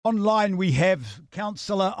Online we have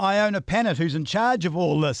Councillor Iona Pannett, who's in charge of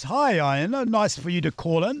all this. Hi, Iona. Nice for you to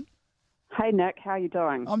call in. Hey, Nick. How are you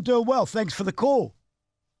doing? I'm doing well. Thanks for the call.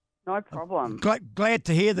 No problem. Glad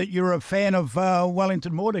to hear that you're a fan of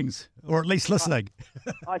Wellington Mornings, or at least listening.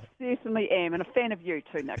 I certainly am, and a fan of you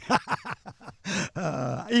too, Nick.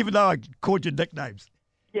 Even though I called you nicknames.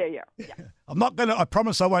 Yeah. I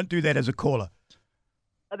promise I won't do that as a caller.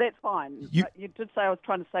 That's fine. You did say I was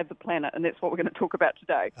trying to save the planet, and that's what we're going to talk about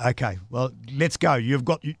today. Okay, well, let's go. You've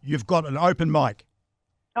got an open mic.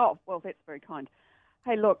 Oh, well, that's very kind.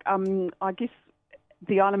 Hey, look, I guess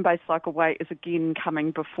the Island-based Cycleway is again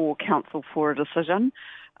coming before council for a decision.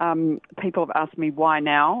 People have asked me why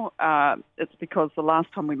now. It's because the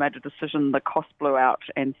last time we made a decision, the cost blew out,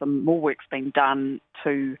 and some more work's been done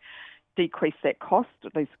to decrease that cost,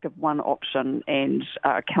 at least give one option, and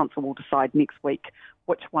council will decide next week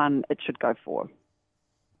which one it should go for.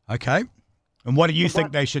 Okay. And what do you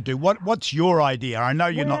think they should do? What's your idea? I know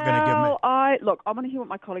you're not going to give me... I want to hear what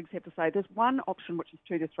my colleagues have to say. There's one option which is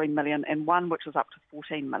 2 to 3 million and one which is up to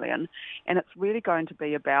 14 million. And it's really going to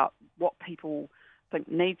be about what people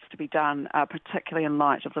think needs to be done, particularly in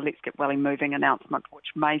light of the Let's Get Welling Moving announcement, which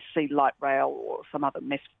may see light rail or some other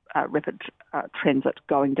rapid transit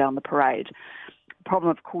going down the parade. The problem,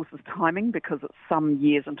 of course, is timing, because it's some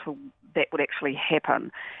years until that would actually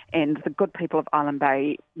happen. And the good people of Island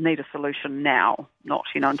Bay need a solution now, not,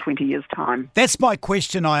 in 20 years' time. That's my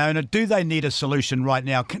question, Iona. Do they need a solution right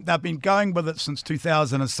now? They've been going with it since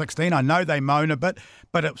 2016. I know they moan a bit,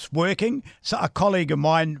 but it's working. So a colleague of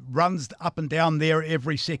mine runs up and down there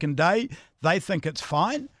every second day. They think it's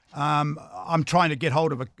fine. I'm trying to get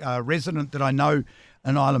hold of a resident that I know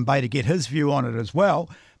in Island Bay to get his view on it as well.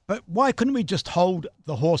 But why couldn't we just hold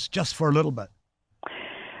the horse just for a little bit?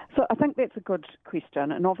 So I think that's a good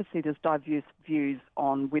question, and obviously there's diverse views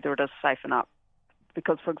on whether it is safe enough.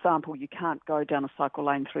 Because, for example, you can't go down a cycle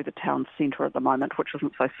lane through the town centre at the moment, which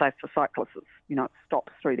isn't so safe for cyclists. It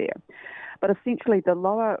stops through there. But essentially the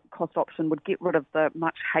lower cost option would get rid of the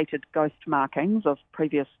much hated ghost markings of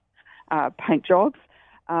previous paint jobs.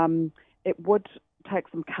 It would take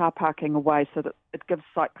some car parking away so that it gives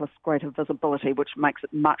cyclists greater visibility, which makes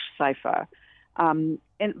it much safer.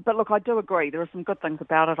 But look, I do agree. There are some good things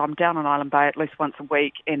about it. I'm down on Island Bay at least once a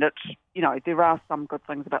week, and there are some good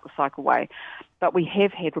things about the Cycleway. But we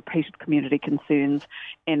have had repeated community concerns,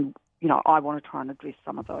 and I want to try and address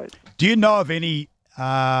some of those. Do you know of any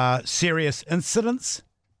serious incidents?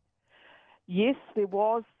 Yes, there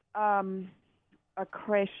was a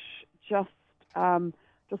crash just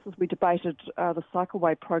as we debated the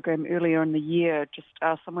Cycleway program earlier in the year, just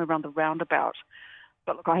somewhere around the roundabout.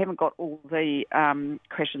 But look, I haven't got all the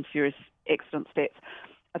crash and serious accident stats.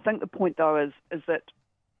 I think the point, though, is that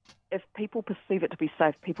if people perceive it to be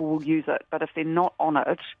safe, people will use it. But if they're not on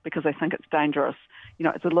it because they think it's dangerous,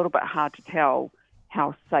 it's a little bit hard to tell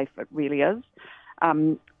how safe it really is.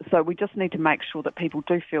 So we just need to make sure that people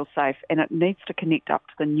do feel safe, and it needs to connect up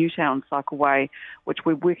to the Newtown Cycleway, which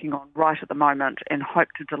we're working on right at the moment, and hope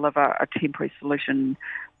to deliver a temporary solution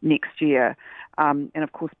next year. And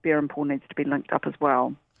of course, Berrinpool needs to be linked up as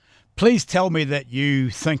well. Please tell me that you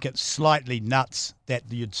think it's slightly nuts that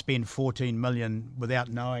you'd spend 14 million without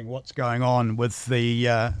knowing what's going on with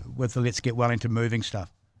the Let's Get Wellington Moving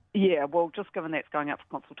stuff. Yeah, well, just given that's going up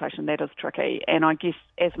for consultation, that is tricky. And I guess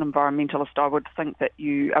as an environmentalist, I would think that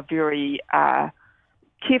you are very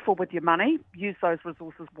careful with your money, use those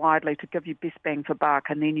resources widely to give you best bang for buck,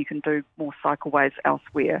 and then you can do more cycleways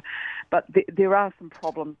elsewhere. But there are some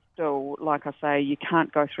problems still. Like I say, you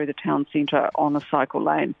can't go through the town centre on a cycle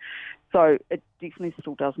lane. So it definitely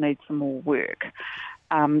still does need some more work.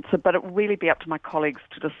 But it will really be up to my colleagues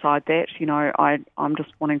to decide that. I'm just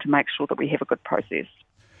wanting to make sure that we have a good process.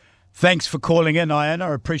 Thanks for calling in, Iona.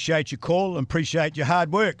 I appreciate your call and appreciate your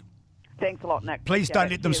hard work. Thanks a lot, Nick. Please don't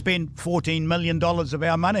let them spend $14 million of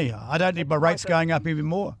our money. I don't need my rates going up even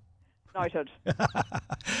more. Noted.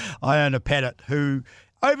 Iona Pannett, who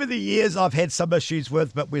over the years I've had some issues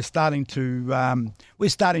with, but we're starting to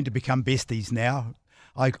become besties now.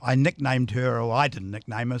 I nicknamed her, or I didn't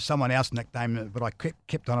nickname her, someone else nicknamed her, but I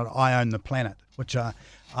kept on it, I Own the Planet, which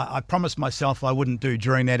I promised myself I wouldn't do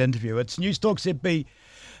during that interview. It's News Talk ZB.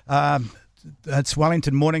 It's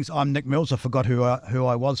Wellington Mornings. I'm Nick Mills. I forgot who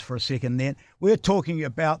I was for a second then. We're talking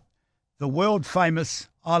about the world-famous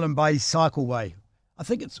Island Bay Cycleway. I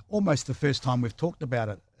think it's almost the first time we've talked about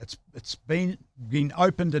it. It's been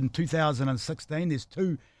opened in 2016. There's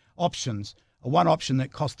two options. One option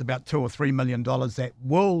that cost about $2 or $3 million that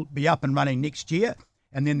will be up and running next year,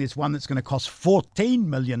 and then there's one that's going to cost $14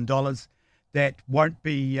 million that won't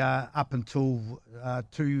be up until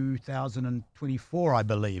 2024, I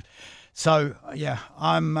believe. So yeah,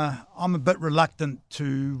 I'm a bit reluctant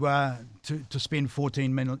to spend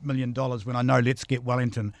 $14 million when I know Let's Get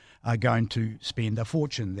Wellington are going to spend a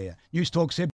fortune there. News Talk 7.